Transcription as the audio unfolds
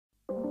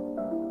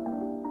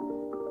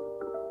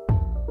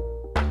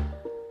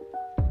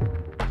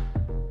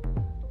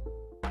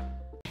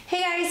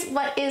Hey guys,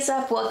 what is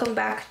up? Welcome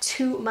back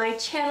to my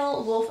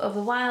channel, Wolf of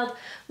the Wild.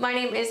 My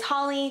name is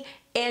Holly,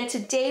 and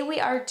today we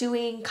are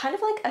doing kind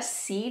of like a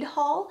seed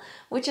haul,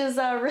 which is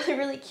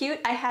really cute.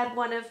 I had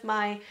one of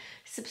my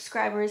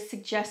subscribers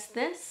suggest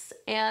this,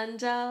 and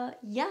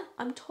yeah,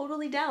 I'm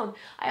totally down.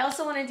 I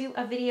also want to do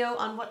a video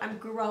on what I'm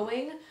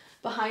growing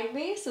behind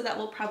me, so that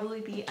will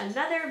probably be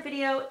another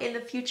video in the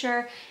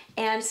future,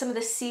 and some of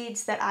the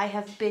seeds that I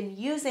have been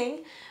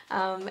using,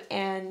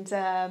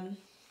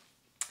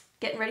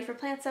 getting ready for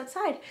plants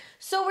outside.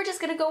 So we're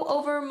just gonna go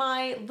over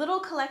my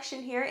little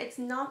collection here. It's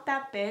not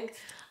that big.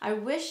 I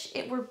wish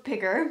it were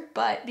bigger,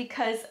 but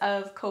because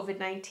of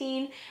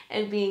COVID-19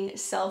 and being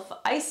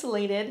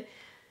self-isolated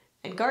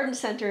and garden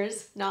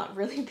centers not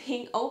really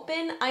being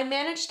open, I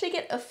managed to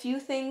get a few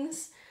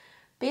things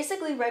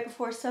basically right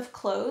before stuff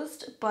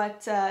closed,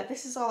 but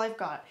this is all I've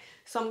got.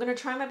 So I'm gonna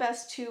try my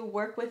best to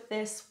work with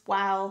this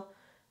while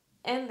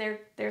and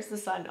there's the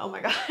sun, oh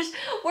my gosh.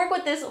 Work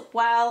with this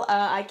while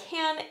I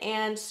can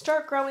and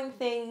start growing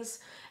things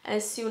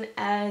as soon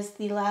as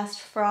the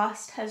last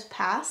frost has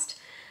passed.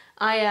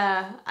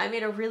 I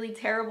made a really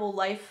terrible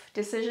life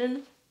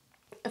decision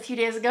a few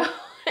days ago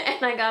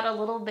and I got a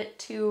little bit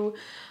too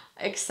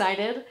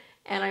excited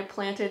and I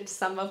planted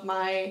some of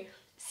my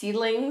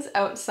seedlings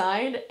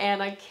outside,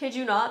 and I kid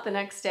you not, the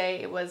next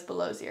day it was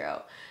below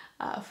zero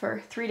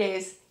for 3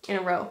 days in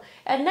a row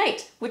at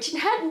night, which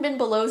hadn't been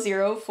below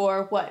zero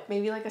for what,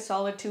 maybe like a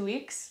solid 2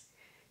 weeks.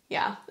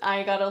 Yeah,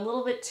 I got a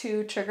little bit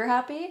too trigger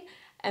happy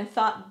and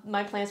thought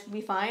my plants would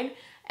be fine,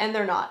 and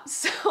they're not.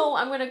 So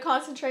I'm going to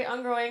concentrate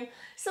on growing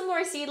some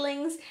more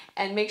seedlings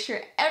and make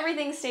sure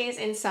everything stays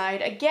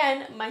inside.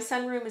 Again, my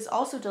sunroom is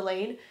also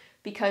delayed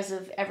because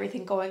of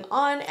everything going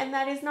on, and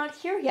that is not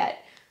here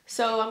yet.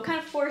 So I'm kind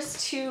of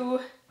forced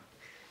to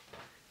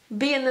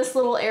be in this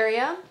little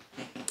area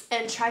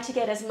and try to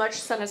get as much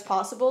sun as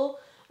possible.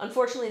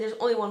 Unfortunately, there's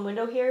only one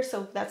window here,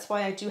 so that's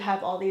why I do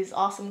have all these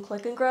awesome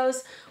click and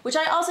grows, which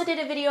I also did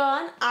a video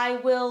on. I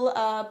will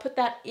put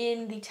that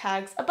in the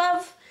tags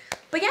above.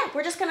 But yeah,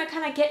 we're just gonna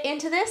kind of get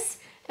into this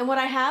and what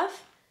I have.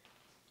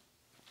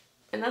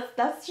 And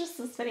that's just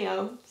this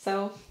video,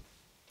 so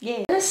yeah.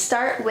 I'm gonna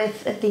start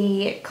with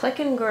the click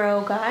and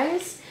grow,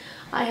 guys.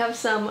 I have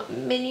some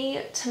mini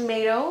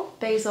tomato,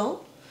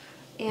 basil,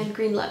 and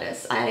green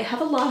lettuce. I have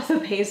a lot of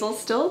the basil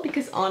still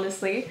because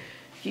honestly,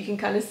 if you can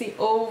kind of see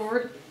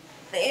over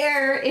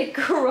there, it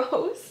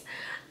grows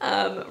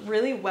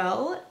really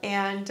well,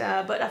 and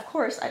but of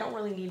course I don't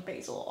really need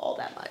basil all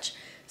that much.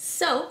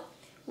 So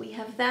we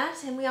have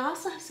that, and we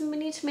also have some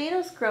mini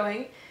tomatoes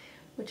growing,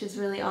 which is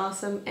really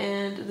awesome,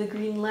 and the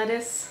green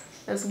lettuce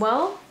as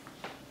well.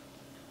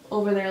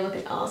 Over there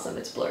looking awesome.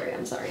 It's blurry,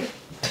 I'm sorry.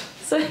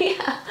 So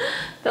yeah,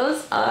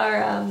 those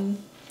are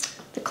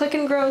the click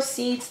and grow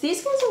seeds.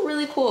 These ones are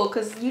really cool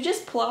because you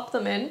just plop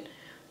them in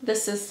the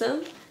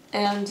system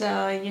and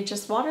you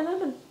just water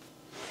them and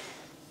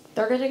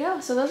they're good to go.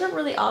 So those are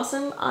really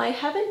awesome. I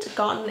haven't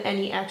gotten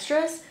any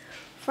extras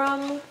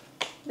from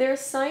their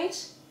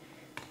site,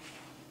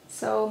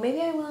 so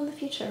maybe I will in the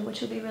future,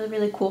 which would be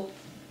really cool.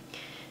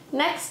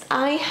 Next,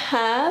 I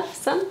have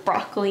some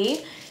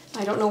broccoli.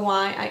 I don't know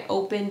why I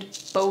opened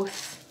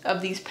both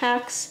of these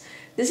packs.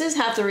 This is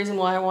half the reason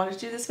why I wanted to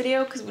do this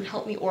video, because it would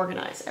help me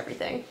organize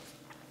everything.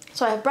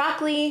 So I have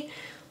broccoli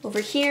over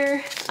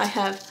here. I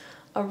have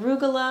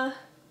arugula,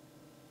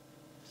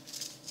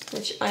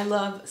 which I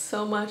love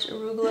so much.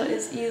 Arugula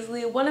is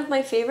easily one of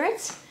my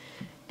favorites.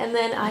 And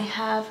then I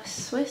have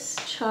Swiss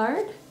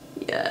chard.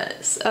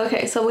 Yes.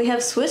 Okay, so we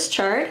have Swiss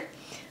chard.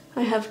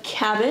 I have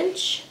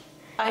cabbage.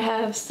 I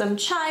have some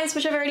chives,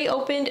 which I've already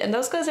opened, and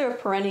those guys are a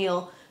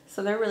perennial,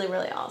 so they're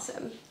really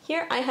awesome.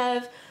 Here I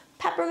have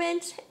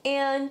peppermint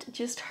and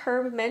just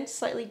herb mint,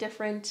 slightly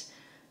different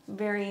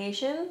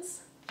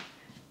variations.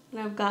 And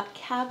I've got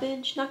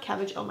cabbage, not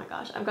cabbage, oh my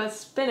gosh. I've got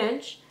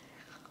spinach,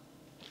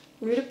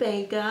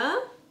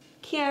 rutabaga,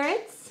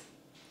 carrots,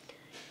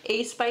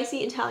 a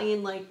spicy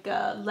Italian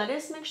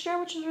lettuce mixture,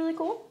 which is really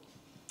cool.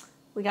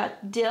 We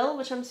got dill,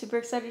 which I'm super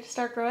excited to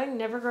start growing.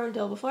 Never grown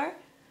dill before.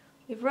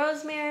 We have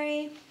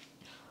rosemary,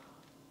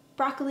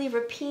 broccoli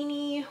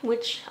rapini,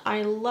 which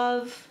I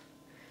love.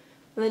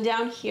 And then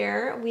down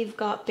here, we've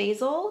got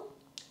basil,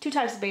 2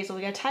 types of basil.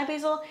 We got Thai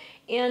basil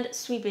and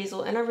sweet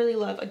basil, and I really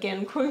love,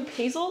 again, growing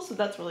basil, so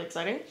that's really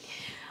exciting.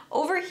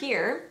 Over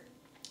here,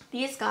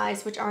 these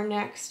guys, which are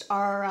next,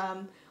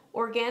 are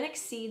organic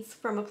seeds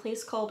from a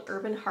place called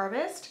Urban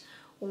Harvest,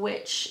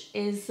 which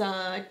is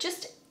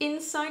just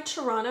inside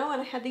Toronto,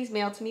 and I had these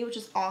mailed to me, which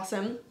is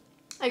awesome.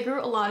 I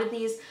grew a lot of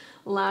these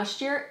last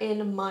year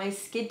in my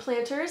skid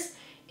planters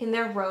in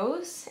their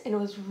rows, and it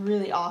was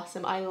really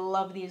awesome. I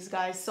love these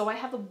guys. So I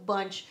have a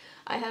bunch.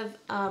 I have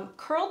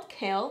curled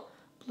kale,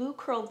 blue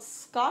curled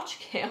scotch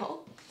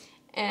kale,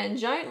 and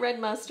giant red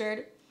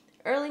mustard,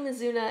 early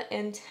mizuna,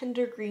 and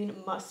tender green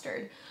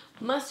mustard.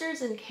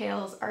 Mustards and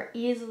kales are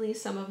easily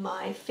some of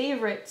my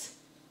favorite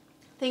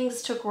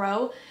things to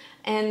grow,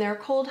 and they're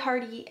cold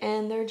hardy,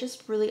 and they're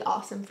just really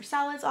awesome for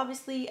salads,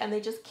 obviously, and they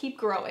just keep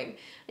growing.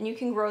 And you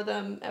can grow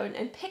them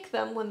and pick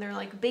them when they're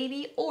like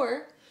baby,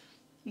 or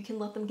you can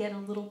let them get a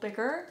little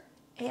bigger,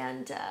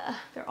 and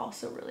they're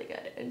also really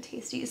good and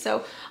tasty.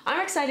 So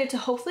I'm excited to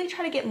hopefully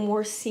try to get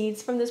more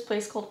seeds from this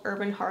place called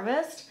Urban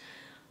Harvest.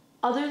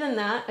 Other than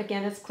that,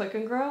 again, it's Click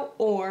and Grow,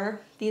 or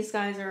these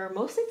guys are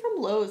mostly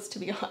from Lowe's, to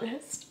be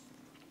honest.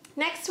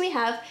 Next we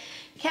have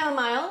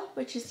chamomile,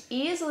 which is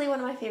easily one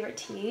of my favorite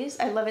teas.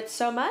 I love it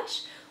so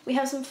much. We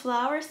have some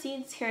flower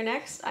seeds here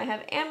next. I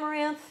have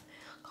amaranth,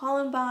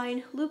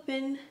 columbine,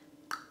 lupin.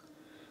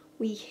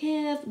 We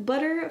have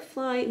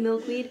butterfly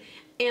milkweed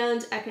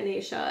and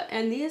echinacea.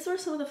 And these were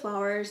some of the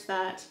flowers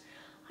that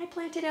I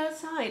planted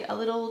outside a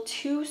little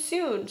too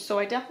soon. So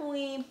I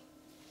definitely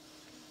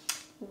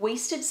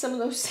wasted some of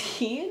those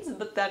seeds,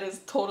 but that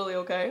is totally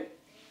okay.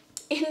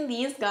 In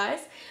these guys,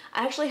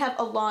 I actually have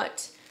a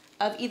lot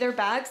of either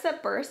bags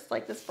that burst,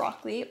 like this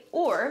broccoli,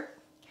 or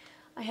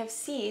I have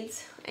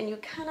seeds, and you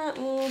kind of,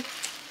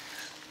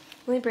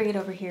 let me bring it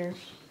over here.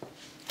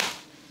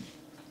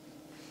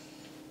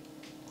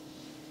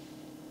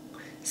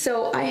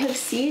 So I have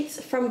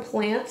seeds from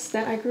plants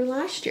that I grew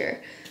last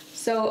year.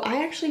 So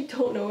I actually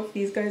don't know if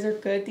these guys are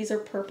good. These are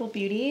Purple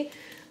Beauty.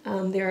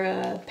 They're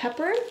a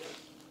pepper.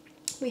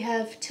 We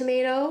have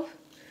tomato,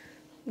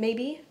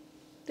 maybe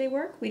they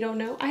work, we don't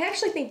know. I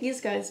actually think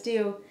these guys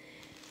do.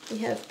 We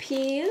have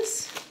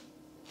peas,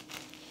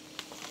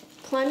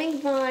 climbing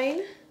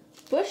vine,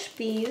 bush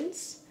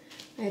beans,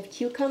 I have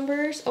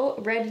cucumbers, oh,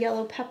 red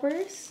yellow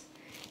peppers,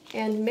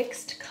 and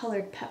mixed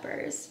colored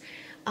peppers.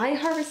 I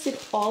harvested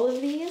all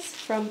of these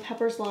from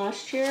peppers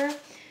last year,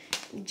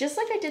 just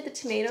like I did the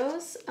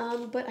tomatoes,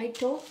 but I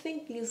don't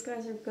think these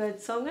guys are good.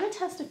 So I'm gonna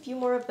test a few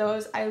more of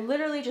those. I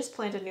literally just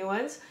planted new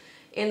ones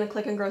in the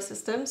Click and Grow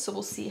system, so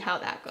we'll see how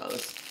that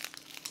goes.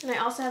 And I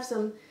also have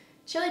some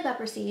chili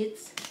pepper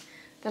seeds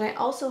that I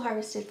also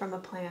harvested from a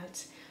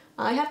plant.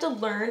 I have to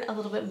learn a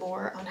little bit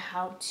more on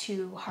how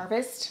to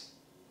harvest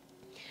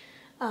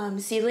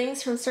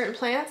seedlings from certain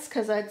plants,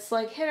 because it's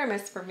like hit or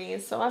miss for me.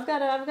 So I've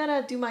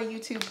gotta do my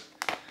YouTube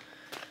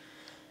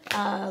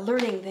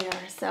learning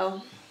there.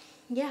 So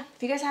yeah,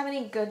 if you guys have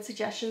any good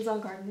suggestions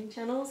on gardening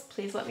channels,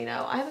 please let me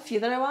know. I have a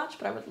few that I watch,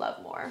 but I would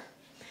love more.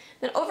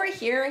 Then over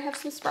here I have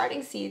some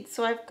sprouting seeds.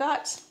 So I've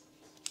got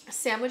a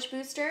sandwich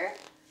booster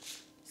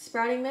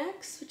sprouting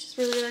mix, which is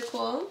really, really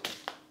cool.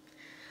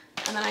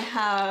 And then I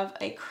have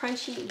a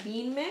crunchy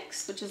bean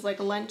mix, which is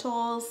like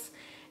lentils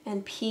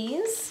and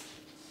peas.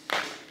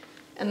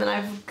 And then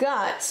I've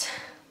got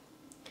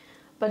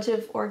a bunch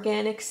of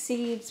organic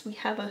seeds. We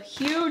have a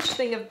huge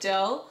thing of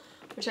dill,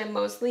 which I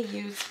mostly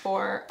use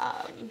for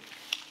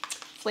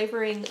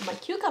flavoring my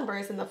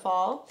cucumbers in the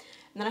fall.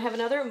 And then I have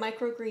another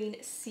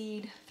microgreen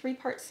seed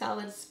 3-part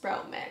salad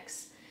sprout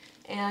mix.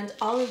 And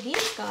all of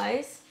these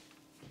guys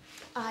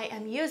I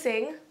am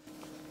using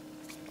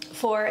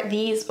for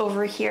these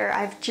over here.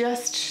 I've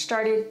just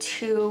started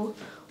to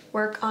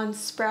work on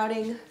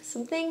sprouting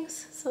some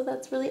things, so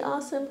that's really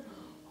awesome.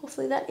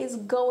 Hopefully that is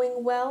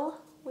going well.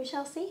 We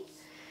shall see.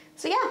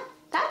 So yeah,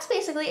 that's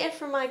basically it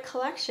for my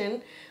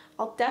collection.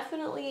 I'll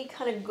definitely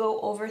kind of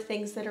go over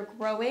things that are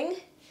growing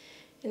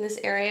in this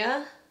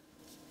area.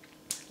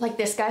 Like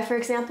this guy, for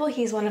example,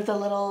 he's one of the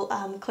little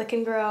Click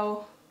and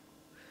Grow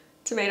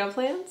tomato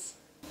plants.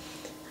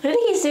 I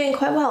think he's doing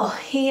quite well.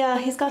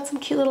 He's got some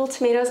cute little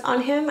tomatoes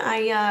on him.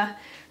 I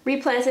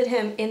replanted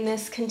him in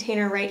this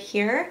container right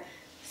here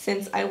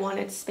since I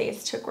wanted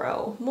space to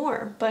grow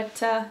more. But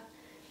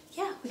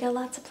yeah, we got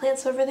lots of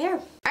plants over there.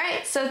 All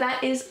right, so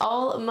that is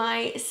all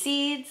my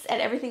seeds and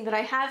everything that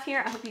I have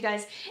here. I hope you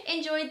guys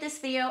enjoyed this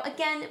video.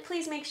 Again,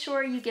 please make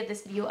sure you give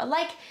this video a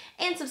like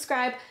and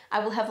subscribe. I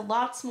will have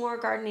lots more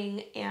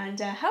gardening and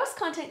house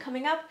content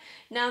coming up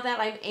now that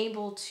I'm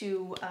able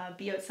to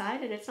be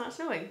outside and it's not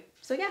snowing.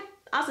 So yeah,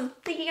 awesome.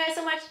 Thank you guys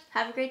so much.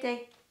 Have a great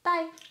day.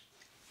 Bye.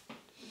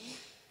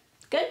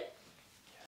 Good?